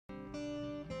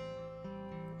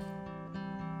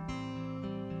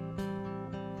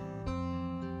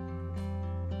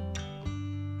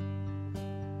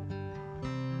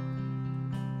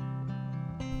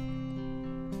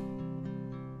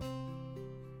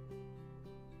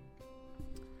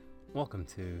Welcome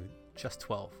to Just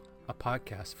 12, a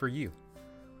podcast for you,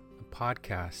 a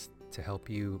podcast to help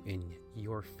you in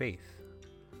your faith,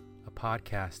 a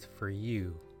podcast for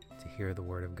you to hear the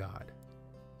Word of God.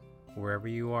 Wherever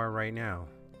you are right now,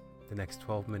 the next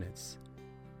 12 minutes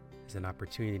is an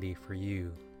opportunity for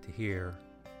you to hear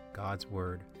God's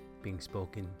Word being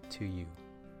spoken to you.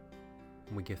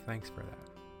 And we give thanks for that.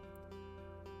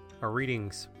 Our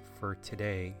readings for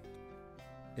today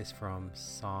is from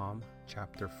Psalm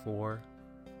chapter 4,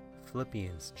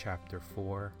 Philippians chapter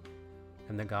 4,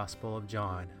 and the Gospel of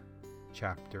John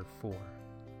chapter 4.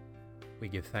 We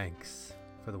give thanks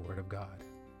for the Word of God.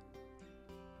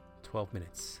 12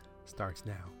 minutes starts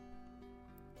now.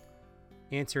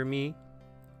 Answer me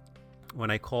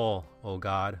when I call, O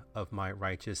God of my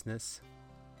righteousness.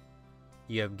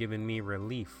 You have given me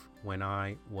relief when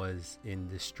I was in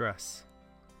distress.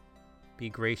 Be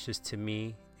gracious to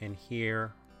me and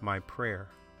hear my prayer.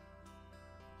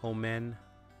 O men,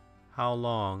 how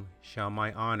long shall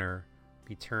my honor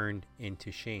be turned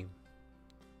into shame?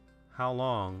 How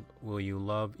long will you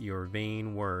love your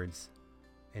vain words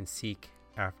and seek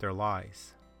after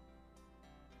lies?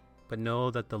 But know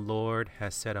that the Lord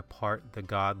has set apart the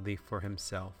godly for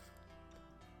himself.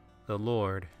 The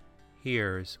Lord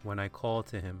hears when I call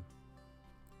to him.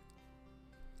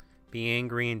 Be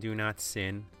angry and do not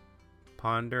sin.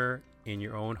 Ponder in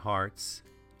your own hearts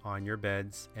on your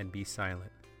beds and be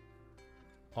silent.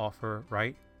 Offer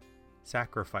right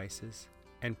sacrifices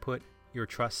and put your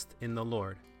trust in the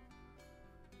Lord.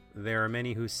 There are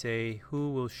many who say,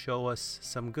 "Who will show us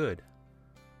some good?"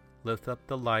 Lift up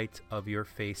the light of your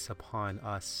face upon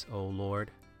us, O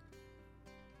Lord.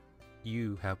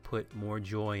 You have put more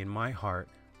joy in my heart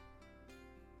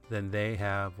than they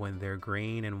have when their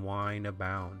grain and wine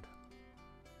abound.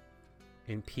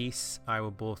 In peace I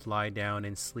will both lie down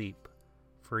and sleep,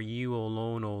 for you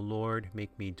alone, O Lord,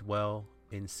 make me dwell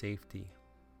in safety.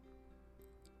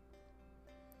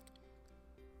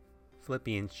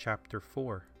 Philippians chapter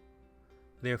 4.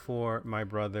 Therefore, my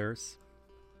brothers,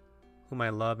 whom I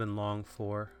love and long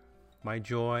for, my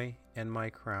joy and my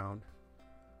crown,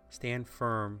 stand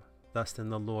firm thus in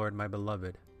the Lord, my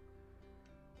beloved.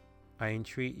 I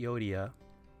entreat Euodia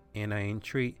and I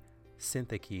entreat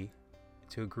Syntyche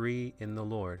to agree in the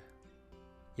Lord.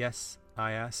 Yes,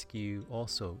 I ask you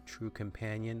also, true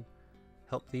companion,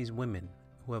 help these women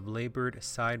who have labored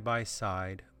side by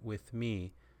side with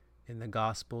me in the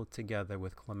gospel together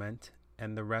with Clement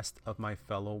and the rest of my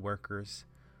fellow workers,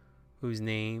 whose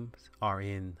names are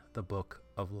in the book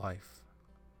of life.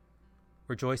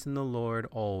 Rejoice in the Lord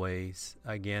always.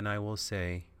 Again I will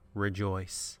say,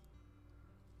 rejoice.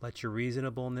 Let your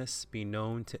reasonableness be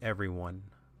known to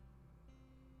everyone.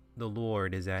 The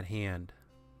Lord is at hand.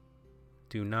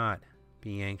 Do not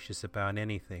be anxious about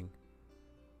anything,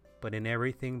 but in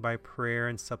everything by prayer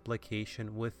and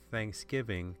supplication with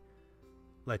thanksgiving,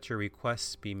 let your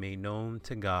requests be made known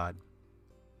to God.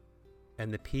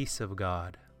 And the peace of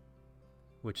God,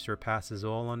 which surpasses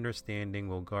all understanding,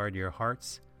 will guard your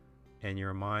hearts and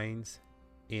your minds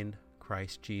in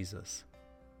Christ Jesus.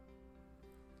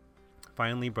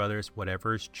 Finally, brothers,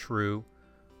 whatever is true,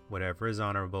 whatever is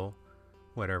honorable,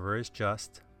 whatever is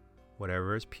just,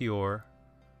 whatever is pure,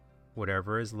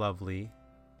 whatever is lovely,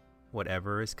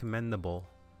 whatever is commendable,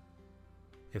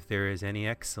 if there is any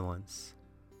excellence,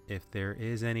 if there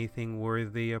is anything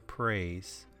worthy of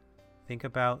praise, think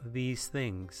about these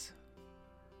things.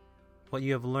 What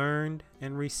you have learned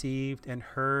and received and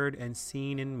heard and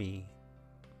seen in me,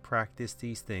 practice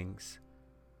these things,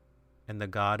 and the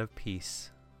God of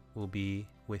peace will be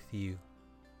with you.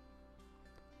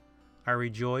 I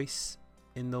rejoice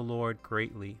in the Lord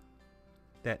greatly,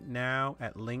 that now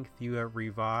at length you have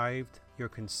revived your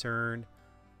concern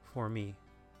for me.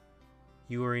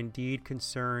 You were indeed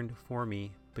concerned for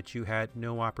me, but you had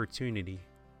no opportunity.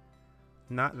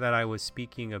 Not that I was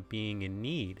speaking of being in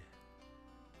need,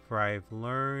 for I have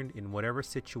learned in whatever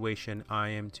situation I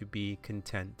am to be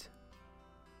content.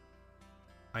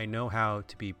 I know how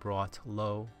to be brought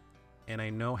low, and I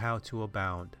know how to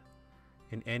abound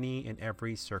in any and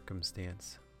every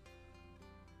circumstance.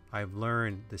 I've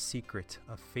learned the secret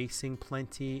of facing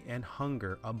plenty and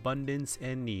hunger, abundance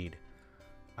and need.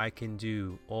 I can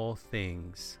do all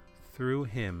things through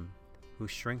him who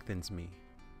strengthens me.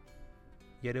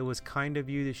 Yet it was kind of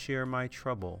you to share my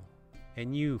trouble,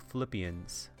 and you,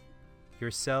 Philippians,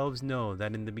 yourselves know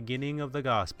that in the beginning of the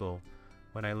gospel,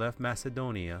 when I left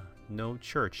Macedonia, no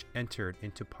church entered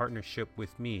into partnership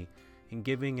with me in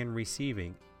giving and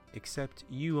receiving, except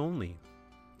you only.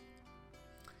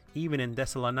 Even in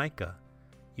Thessalonica,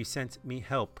 you sent me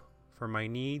help for my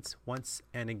needs once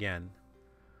and again.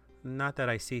 Not that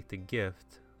I seek the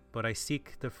gift, but I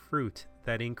seek the fruit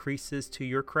that increases to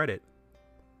your credit.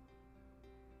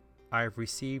 I have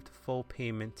received full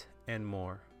payment and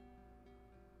more.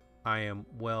 I am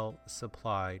well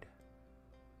supplied,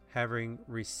 having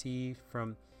received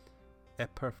from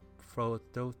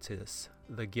Epaphroditus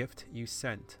the gift you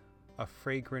sent, a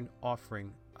fragrant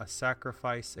offering, a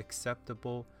sacrifice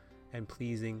acceptable and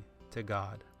pleasing to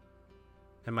God.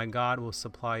 And my God will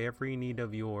supply every need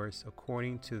of yours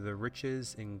according to the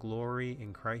riches in glory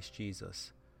in Christ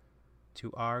Jesus.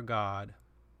 To our God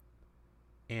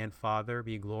and Father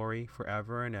be glory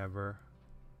forever and ever.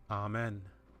 Amen.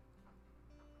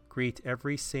 Greet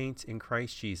every saint in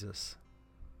Christ Jesus.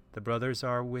 The brothers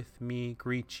are with me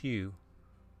greet you.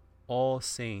 All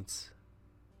saints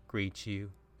greet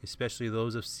you, especially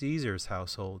those of Caesar's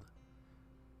household.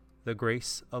 The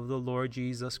grace of the Lord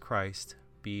Jesus Christ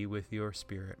be with your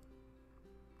spirit.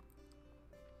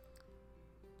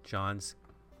 John's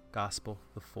Gospel,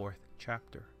 the 4th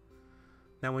chapter.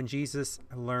 Now when Jesus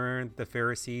learned the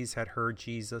Pharisees had heard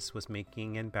Jesus was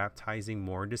making and baptizing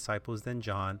more disciples than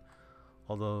John,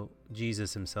 although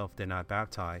Jesus himself did not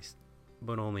baptize,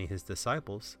 but only his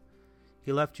disciples,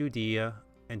 he left Judea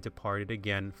and departed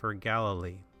again for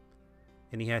Galilee,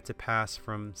 and he had to pass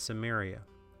from Samaria.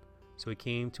 So he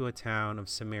came to a town of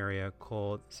Samaria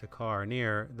called Sychar,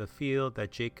 near the field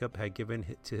that Jacob had given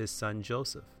to his son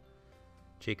Joseph.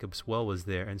 Jacob's well was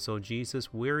there, and so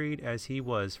Jesus, wearied as he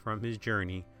was from his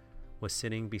journey, was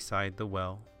sitting beside the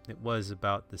well. It was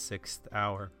about the 6th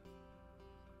hour.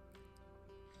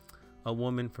 A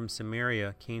woman from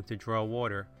Samaria came to draw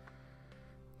water.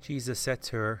 Jesus said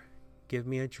to her, "Give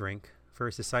me a drink," for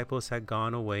his disciples had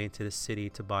gone away into the city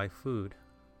to buy food.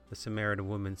 The Samaritan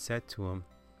woman said to him,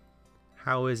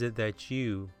 "How is it that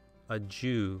you, a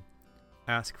Jew,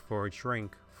 ask for a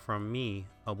drink from me,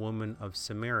 a woman of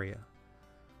Samaria?"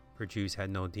 For Jews had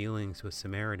no dealings with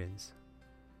Samaritans.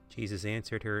 Jesus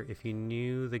answered her, "If you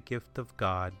knew the gift of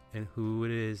God and who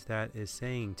it is that is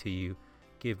saying to you,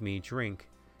 'Give me drink,'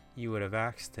 you would have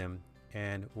asked him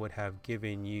and would have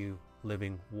given you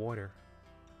living water."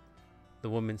 The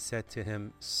woman said to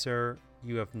him, "Sir,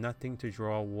 you have nothing to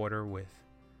draw water with,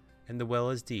 and the well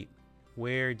is deep.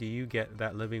 Where do you get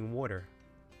that living water?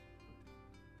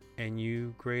 And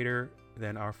you greater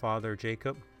than our father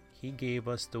Jacob? He gave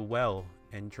us the well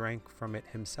and drank from it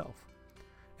himself,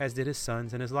 as did his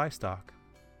sons and his livestock."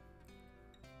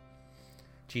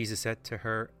 Jesus said to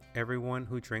her, "Everyone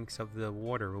who drinks of the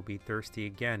water will be thirsty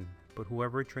again, but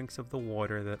whoever drinks of the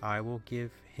water that I will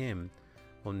give him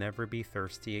will never be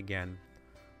thirsty again.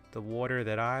 The water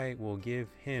that I will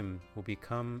give him will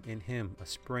become in him a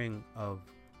spring of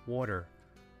water,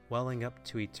 welling up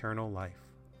to eternal life."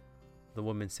 The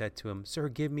woman said to him, "Sir,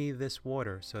 give me this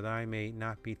water so that I may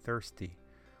not be thirsty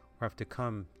or have to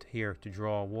come here to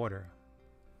draw water."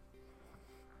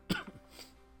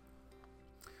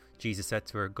 Jesus said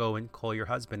to her, "Go and call your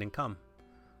husband and come."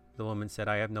 The woman said,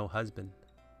 "I have no husband."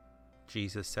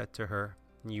 Jesus said to her,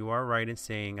 "You are right in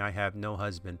saying, 'I have no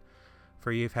husband,'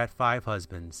 for you've had 5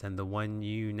 husbands, and the one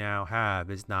you now have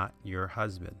is not your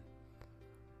husband.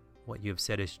 What you have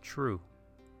said is true."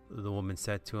 The woman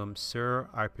said to him, "Sir,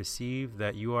 I perceive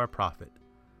that you are a prophet.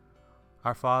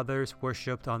 Our fathers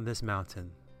worshipped on this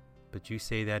mountain, but you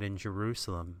say that in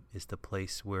Jerusalem is the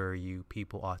place where you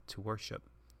people ought to worship."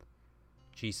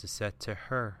 Jesus said to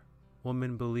her,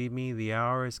 "Woman, believe me, the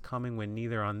hour is coming when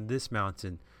neither on this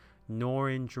mountain nor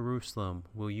in Jerusalem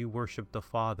will you worship the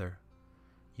Father.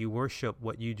 You worship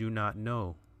what you do not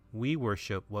know. We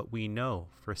worship what we know,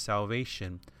 for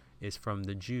salvation is from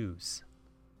the Jews.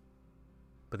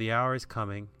 But the hour is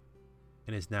coming,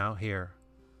 and is now here,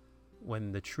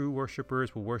 when the true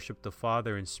worshippers will worship the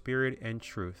Father in spirit and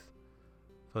truth,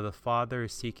 for the Father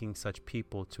is seeking such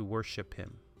people to worship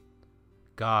him.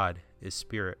 God is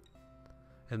spirit,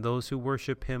 and those who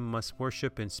worship him must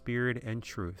worship in spirit and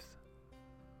truth."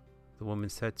 The woman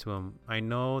said to him, "I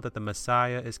know that the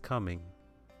Messiah is coming,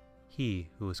 he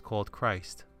who is called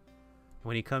Christ.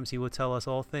 When he comes, he will tell us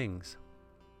all things."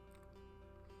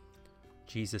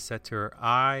 Jesus said to her,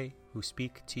 "I who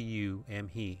speak to you am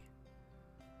he."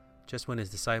 Just when his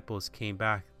disciples came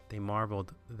back, they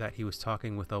marveled that he was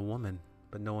talking with a woman,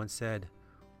 but no one said,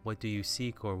 "What do you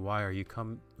seek?" or why are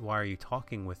you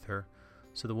talking with her?"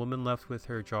 So the woman left with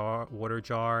her water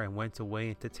jar and went away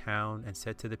into town and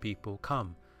said to the people,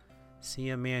 "Come, see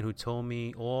a man who told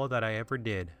me all that I ever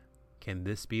did. Can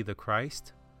this be the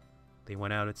Christ?" They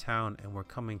went out of town and were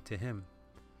coming to him.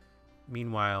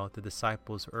 Meanwhile, the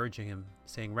disciples were urging him,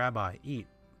 saying, "Rabbi, eat."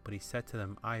 But he said to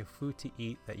them, "I have food to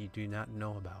eat that you do not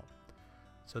know about."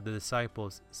 So the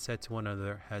disciples said to one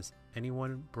another, "Has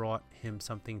anyone brought him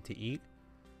something to eat?"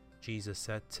 Jesus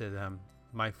said to them,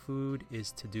 "My food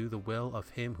is to do the will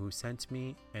of him who sent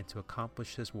me and to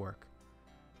accomplish his work.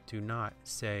 Do not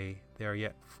say, 'There are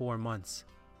yet 4 months,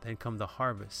 then come the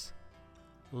harvest.'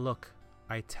 Look,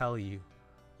 I tell you,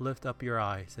 lift up your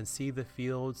eyes and see the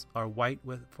fields are white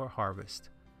for harvest.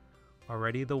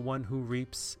 Already the one who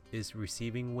reaps is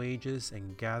receiving wages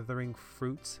and gathering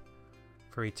fruits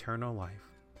for eternal life,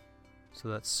 so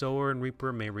that sower and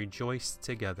reaper may rejoice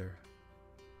together.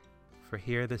 For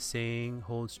here the saying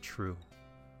holds true,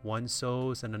 one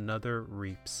sows and another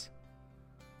reaps.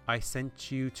 I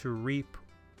sent you to reap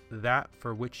that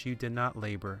for which you did not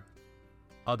labor.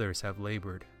 Others have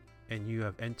labored, and you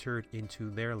have entered into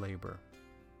their labor."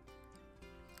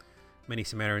 Many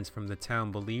Samaritans from the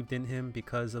town believed in him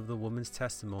because of the woman's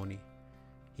testimony.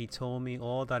 "He told me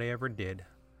all that I ever did."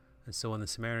 And so when the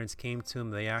Samaritans came to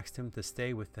him, they asked him to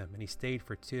stay with them, and he stayed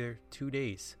for 2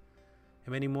 days.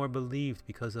 And many more believed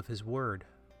because of his word.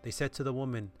 They said to the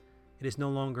woman, "It is no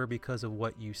longer because of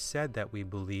what you said that we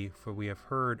believe, for we have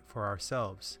heard for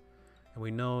ourselves, and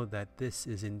we know that this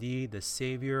is indeed the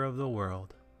Savior of the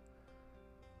world."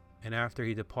 And after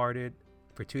he departed,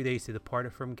 for 2 days he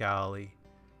departed from Galilee.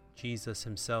 Jesus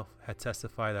himself had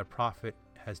testified that a prophet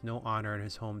has no honor in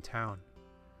his hometown.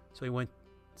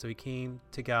 So he came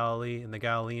to Galilee, and the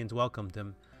Galileans welcomed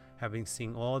him, having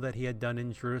seen all that he had done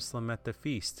in Jerusalem at the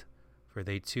feast, for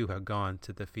they too had gone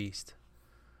to the feast.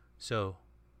 So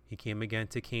he came again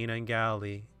to Cana in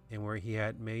Galilee, and where he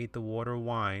had made the water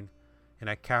wine, and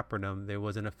at Capernaum there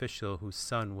was an official whose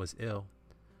son was ill.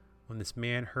 When this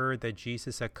man heard that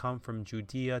Jesus had come from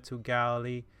Judea to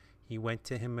Galilee, he went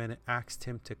to him and asked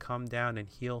him to come down and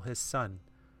heal his son,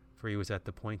 for he was at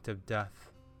the point of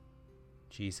death.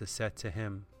 Jesus said to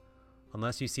him,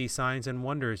 "Unless you see signs and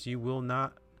wonders, you will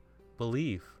not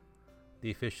believe."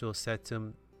 The official said to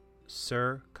him,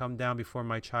 "Sir, come down before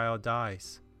my child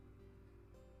dies."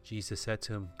 Jesus said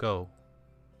to him, "Go,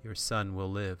 your son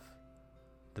will live."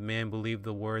 The man believed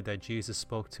the word that Jesus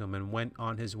spoke to him and went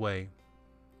on his way.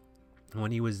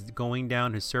 When he was going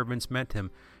down, his servants met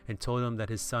him and told him that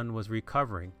his son was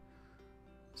recovering.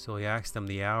 So he asked them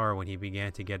the hour when he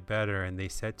began to get better, and they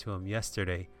said to him,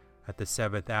 "Yesterday, at the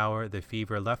 7th hour, the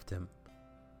fever left him."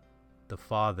 The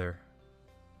father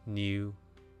knew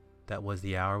that was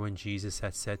the hour when Jesus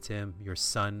had said to him, "Your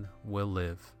son will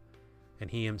live." And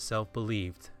he himself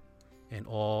believed, and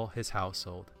all his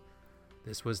household.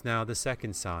 This was now the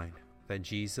second sign that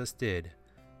Jesus did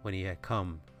when he had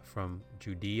come from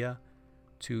Judea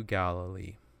to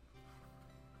Galilee.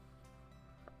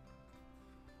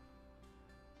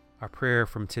 Our prayer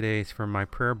from today is from my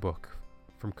prayer book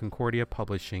from Concordia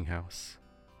Publishing House.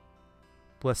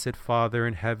 Blessed Father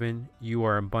in heaven, you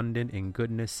are abundant in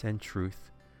goodness and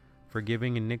truth,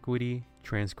 forgiving iniquity,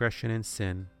 transgression, and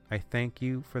sin. I thank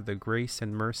you for the grace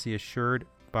and mercy assured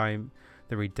by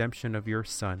the redemption of your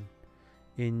Son.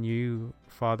 In you,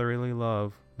 fatherly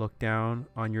love, look down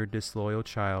on your disloyal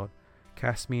child.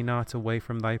 Cast me not away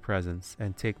from thy presence,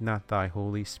 and take not thy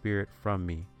Holy Spirit from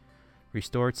me.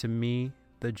 Restore to me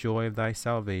the joy of thy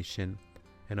salvation,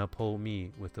 and uphold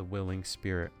me with a willing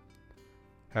spirit.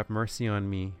 Have mercy on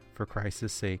me for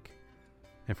Christ's sake,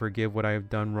 and forgive what I have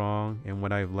done wrong and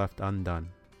what I have left undone.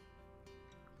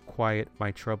 Quiet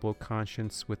my troubled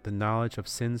conscience with the knowledge of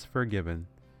sins forgiven.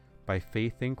 By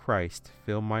faith in Christ,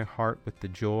 fill my heart with the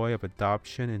joy of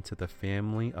adoption into the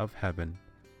family of heaven.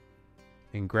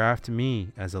 Engraft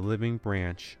me as a living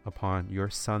branch upon your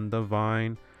Son the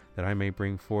vine, that I may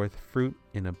bring forth fruit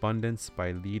in abundance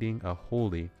by leading a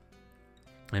holy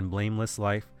and blameless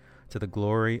life to the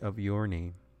glory of your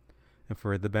name. And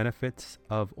for the benefits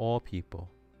of all people,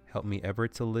 help me ever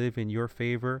to live in your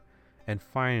favor, and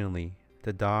finally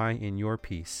to die in your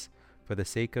peace, for the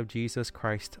sake of Jesus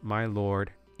Christ, my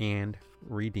Lord and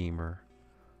Redeemer.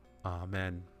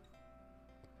 Amen.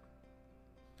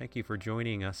 Thank you for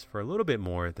joining us for a little bit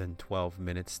more than 12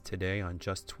 minutes today on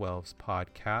Just 12's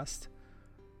podcast.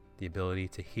 The ability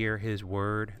to hear his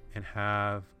word and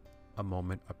have a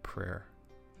moment of prayer.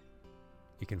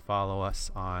 You can follow us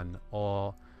on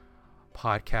all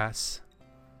podcast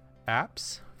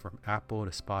apps, from Apple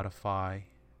to Spotify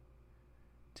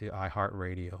to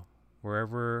iHeartRadio.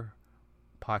 Wherever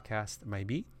podcast may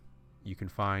be, you can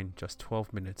find Just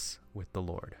 12 Minutes with the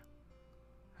Lord.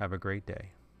 Have a great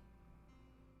day.